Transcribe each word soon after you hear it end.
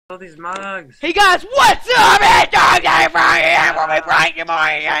All these mugs. Hey guys, what's up? It's MultiPlayer. We'll be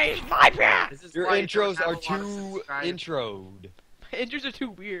playing my pants. Your intros are too introed. My intros are too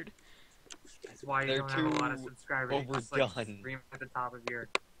weird. That's why you They're don't have a lot of subscribers. overdone. It's like scream at the top of your.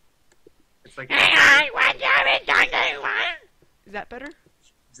 It's like. Is that better?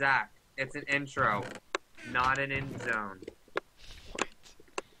 Zach, it's an intro, not an end zone. What?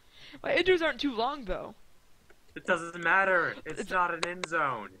 My intros aren't too long though. It doesn't matter. It's not an end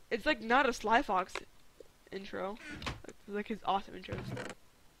zone. It's like not a Sly Fox intro. It's like his awesome intros.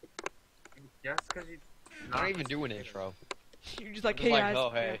 Just because you. I don't even do an intro. You're just like, I'm hey just guys. oh,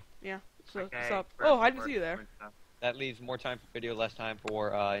 hey. Yeah. So, Okay, what's up? first Oh, I didn't word, see you there. That leaves more time for video, less time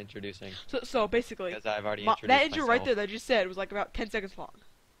for introducing. So basically, Because I've already that introduced intro myself. right there that I just said was like about 10 seconds long.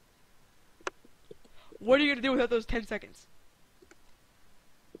 What are you gonna do without those 10 seconds?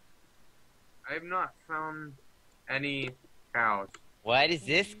 I have not found any cows. What is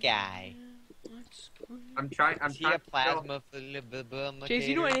this guy? I'm trying. I'm Is he trying. a plasma philibomulator? Chase,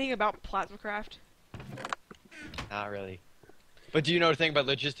 you know anything about Plasmacraft? Not really. But do you know anything about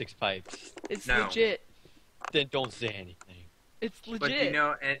logistics pipes? It's No. legit. Then don't say anything. It's legit.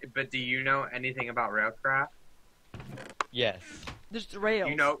 But do you know anything about railcraft? Yes. There's rails.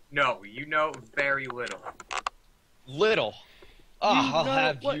 You know very little. Little. Oh, You I'll know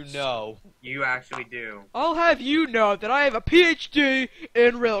have what- you know. You actually do. I'll have you know that I have a PhD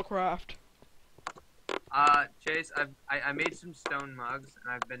in railcraft. Chase, I made some stone mugs,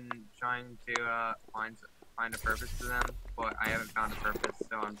 and I've been trying to find a purpose to them, but I haven't found a purpose,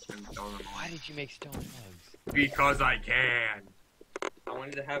 so I'm just gonna throw them Why away. did you make stone mugs? Because I can. I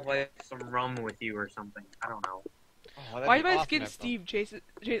wanted to have like some rum with you or something. I don't know. Oh, that'd Why be did I awesome skin if- Steve? Chase,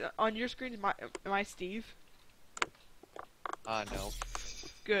 on your screen, am I Steve? No.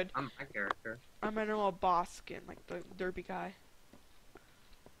 Good. I'm my character. I'm a normal boss skin, like the derpy guy.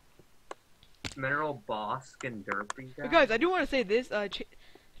 Mineral boss and derpy guy. But guys, I do want to say this.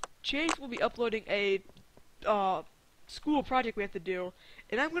 Chase will be uploading a school project we have to do,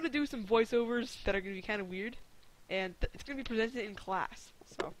 and I'm gonna do some voiceovers that are gonna be kind of weird, and it's gonna be presented in class.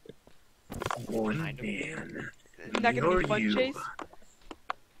 So. One Kind of man. Isn't that gonna be fun, you Chase?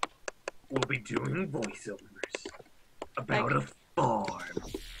 We'll be doing voiceovers about Like- a farm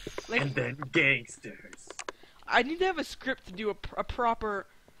Like, and then gangsters. I need to have a script to do a proper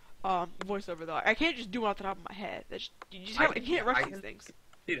voiceover though. I can't just do it off the top of my head. You can't rush these things.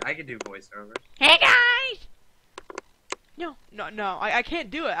 Dude, I can do voiceovers. Hey guys! No, I can't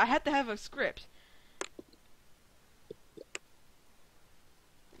do it. I have to have a script.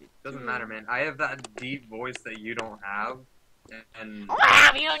 Doesn't matter, man. I have that deep voice that you don't have, and I'll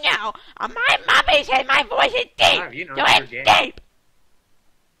have you know, my mommy said my voice is I'll have you know you're gay. deep.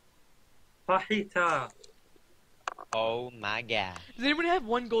 Fajita. Oh my god. Does anyone have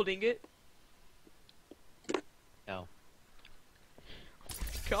one gold ingot? No.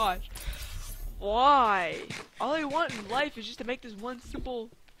 Gosh. Why? All I want in life is just to make this one simple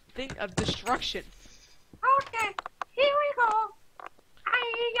thing of destruction. Okay, here we go.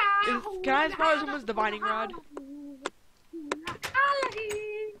 Can I borrow someone's divining rod?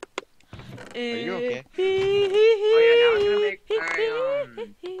 Are you okay? Oh yeah, now I'm gonna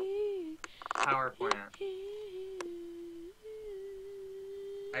make my power plant.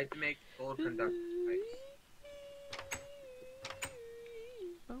 I have to make gold conductor pipes.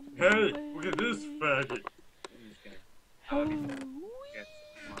 Hey, look at this faggot. I'm just kidding. Oh, Yes.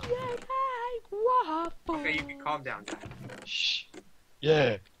 like waffles. Okay, you can calm down, Zach. Shh.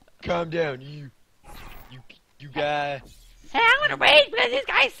 Yeah. Calm down, you guy. Hey, I'm gonna rage because this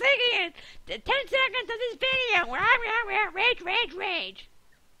guy's singing in the 10 seconds of this video. Rage.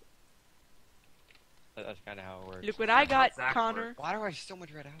 That's kind of how it works. Look what I got, Zach Connor. Why do I have so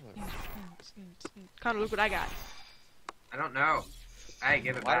much red arrow? Connor, look what I got. I don't know. Hey,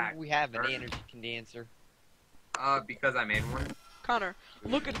 give it Why back. do we have an Sure. energy condenser? Because I made one. Connor,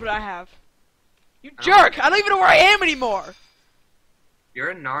 look at what I have. You I don't jerk! know. I don't even know where I am anymore!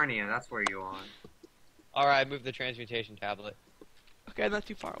 You're in Narnia, that's where you are. Alright, move the transmutation tablet. Okay, I'm not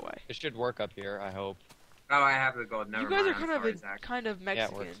too far away. It should work up here, I hope. Oh, I have the gold. Never You guys mind. are kind I'm of sorry, Zach. kind of it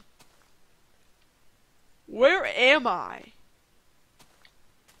Mexican. works. Where am I?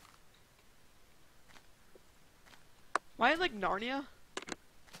 Am I like Narnia?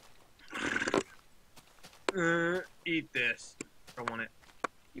 Eat this. I want it.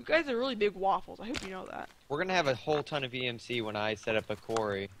 You guys are really big waffles. I hope you know that. We're gonna have a whole ton of EMC when I set up a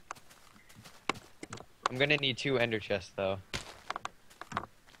quarry. I'm gonna need 2 ender chests though.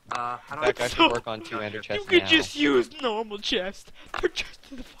 How do In fact, I I... should work on 2 ender You chests could now. just use normal chests. They're just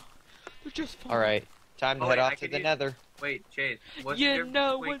fine. They're just fine. Alright, time to Oh, head wait, I off to could the use- nether. Wait, Chase, what's You the difference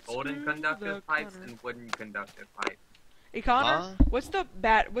know between what's golden through conductive the pipes corner. and wooden conductive pipes? Hey Connor, Huh? what's the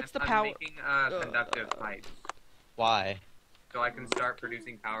I'm power? making conductive pipes, Why? so I can start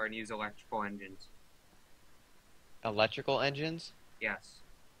producing power and use electrical engines. Electrical engines? Yes.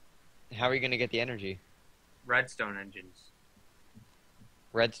 How are you gonna get the energy? Redstone engines.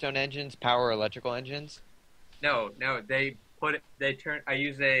 Redstone engines power electrical engines? No, they I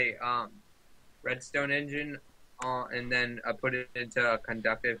use a redstone engine, and then I put it into a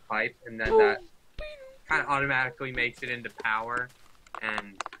conductive pipe, and then that kind of automatically makes it into power.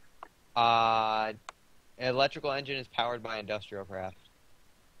 And Electrical engine is powered by industrial craft.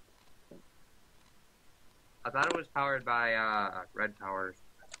 I thought it was powered by red powers.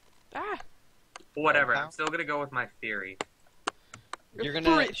 Ah, Whatever. Red power? I'm still gonna go with my theory. You're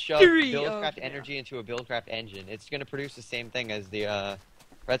gonna shove theory Buildcraft of- energy into a Buildcraft engine. It's gonna produce the same thing as the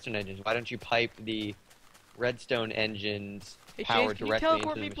redstone engines. Why don't you pipe the redstone engines Hey power Chase, can you directly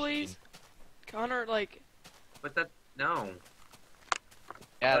teleport into me, the please? machine? Connor, like, But no.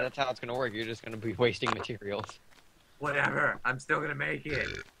 Yeah, that's how it's gonna work. You're just gonna be wasting materials. Whatever. I'm still gonna make it.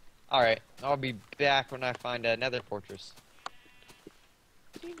 Alright, I'll be back when I find another fortress.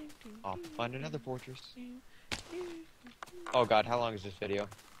 I'll find another fortress. Oh god, how long is this video?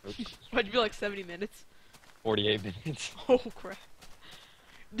 Oops. Might be like 70 minutes. 48 minutes. Oh crap.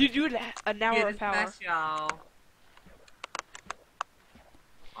 Dude, you had an hour of power. Special.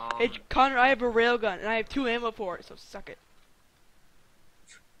 Hey Connor, I have a railgun and I have 2 ammo for it, so suck it.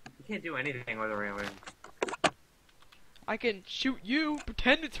 You can't do anything with a railgun. I can shoot you,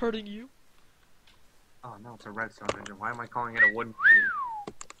 pretend it's hurting you. Oh no, it's a redstone engine. Why am I calling it a wooden?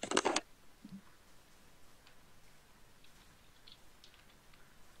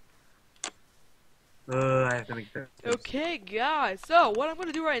 I have to make this. Okay, guys, so what I'm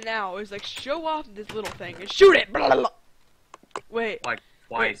gonna do right now is like show off this little thing and shoot it! Blah, blah, blah. Wait, Like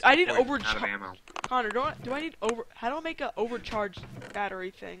wait, twice. I need before it's out of overcharge. ammo. Connor, do I need how do I make a overcharged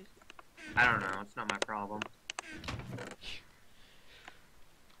battery thing? I don't know. It's not my problem.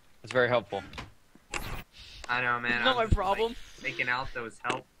 That's very helpful. I know, man. It's not I'm my just, problem. Like, making out those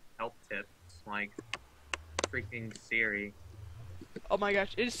help tips, like freaking Siri. Oh my gosh,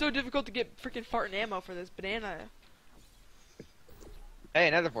 it is so difficult to get freaking farting ammo for this banana. Hey,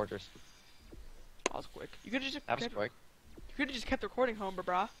 another fortress. That was quick. You could just That was quick. You could have just kept recording, home,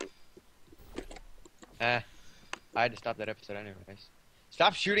 brah. I had to stop that episode anyways.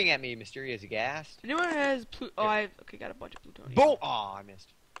 Stop shooting at me, mysterious ghast. Anyone has okay, got a bunch of plutonium. Boom! Oh, I missed.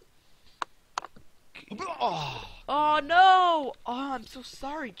 Oh. Oh no! Oh, I'm so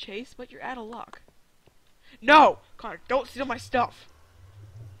sorry, Chase, but you're out of luck. No! Connor, don't steal my stuff!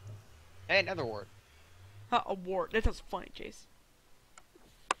 Hey, another word. A wart. That sounds funny, Chase.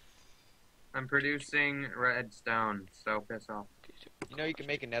 I'm producing redstone, so piss off. You know you can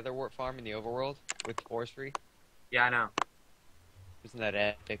make a netherwort farm in the overworld with forestry? Yeah, I know. Isn't that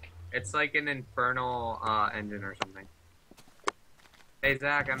epic? It's like an infernal engine or something. Hey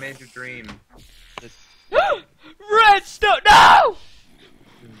Zach, I made your dream. Redstone! No!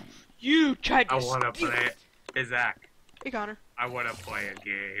 You tried to I wanna steal play it. Hey Zach, Hey, Connor. I wanna play a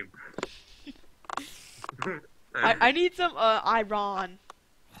game. I need some, iron.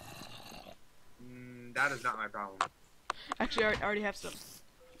 That is not my problem. Actually, I already have some.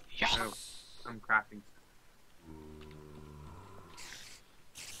 Yes! No, I'm crafting.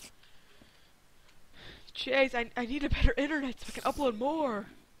 Chase, I need a better internet so I can upload more.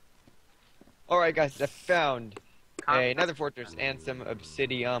 Alright guys, I found Com- another fortress and some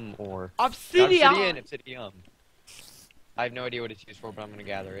obsidian ore. Obsidian! Obsidian. I have no idea what it's used for, but I'm gonna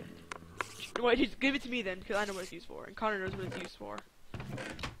gather it. Wait, just give it to me then, because I know what it's used for, and Connor knows what it's used for.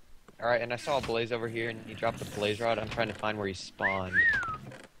 Alright, and I saw a blaze over here, and he dropped the blaze rod. I'm trying to find where he spawned.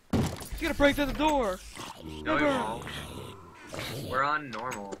 He's gonna break down the door! No, we won't. We're on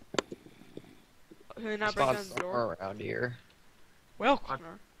normal. Okay, He not break spawned down the door. somewhere around here. Well,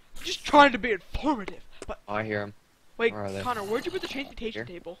 Connor, I'm just trying to be informative, but... Oh, I hear him. Wait, Where are they? Connor, where'd you put the transmutation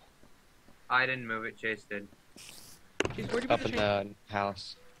Here? table? I didn't move it, Chase did. Chase, where'd you put Up the in the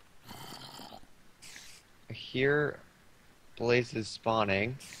house. I hear blazes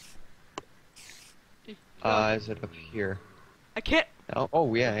spawning. Is it up here? I can't... No?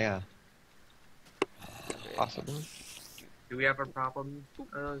 Oh, yeah. Possibly. Do we have a problem,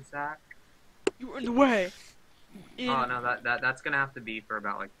 Zach? You were in the way! Oh no, that's gonna have to be for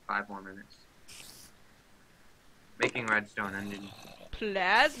about like 5 more minutes. Making redstone engine.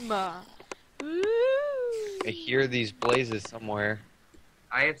 Plasma! Ooh. I hear these blazes somewhere.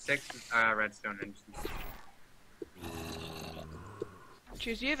 I have 6 redstone engines.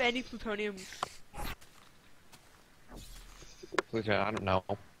 Chase, do you have any plutonium? I don't know.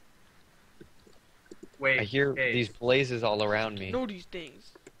 Wait, I hear Chase. these blazes all around me. Know these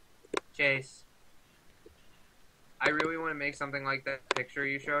things. Chase. I really want to make something like that picture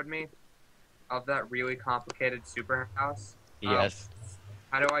you showed me of that really complicated super house. Yes.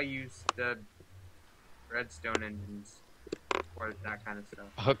 How do I use the redstone engines for that kind of stuff?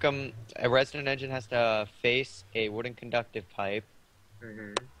 Hook them. A redstone engine has to face a wooden conductive pipe,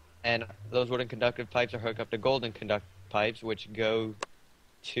 Mm-hmm. and those wooden conductive pipes are hooked up to golden conductive pipes, which go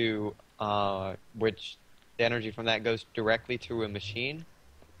to which the energy from that goes directly through a machine,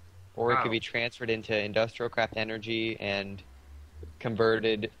 or it Oh. could be transferred into industrial craft energy and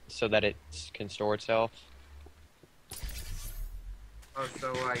converted so that it can store itself. Oh,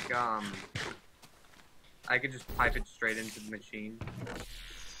 so like I could just pipe it straight into the machine,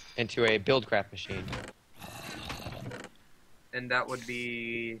 Into a buildcraft machine. and that would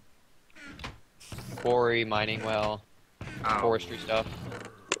be Quarry, mining well, forestry stuff.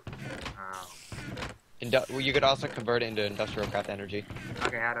 Oh. Well, you could also convert it into industrial craft energy.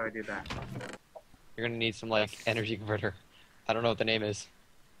 Okay, how do I do that? You're gonna need some like energy converter. I don't know what the name is.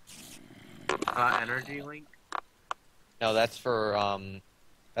 Energy link. No, that's for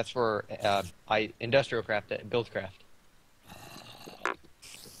industrial craft, buildcraft.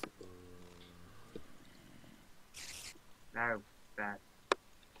 No, that.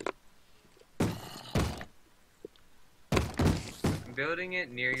 I'm building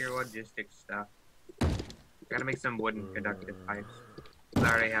it near your logistics stuff. Gotta make some wooden conductive pipes. I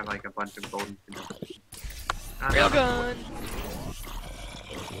already have like a bunch of golden conductive. Railgun!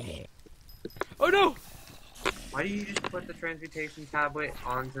 Oh no! Why do you just put the transmutation tablet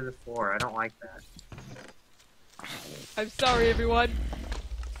onto the floor? I don't like that. I'm sorry, everyone.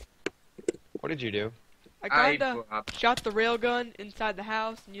 What did you do? I blew kinda up. shot the railgun inside the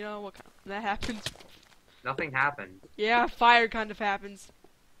house, and you know what kind of that happens? Nothing happened. Yeah, fire kind of happens.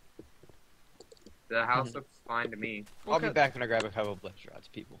 The house looks fine to me. I'll be Okay. back when I grab a couple of blister rods,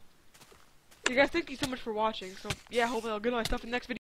 people. You guys, thank you so much for watching. So, yeah, hopefully I'll get my stuff in the next video.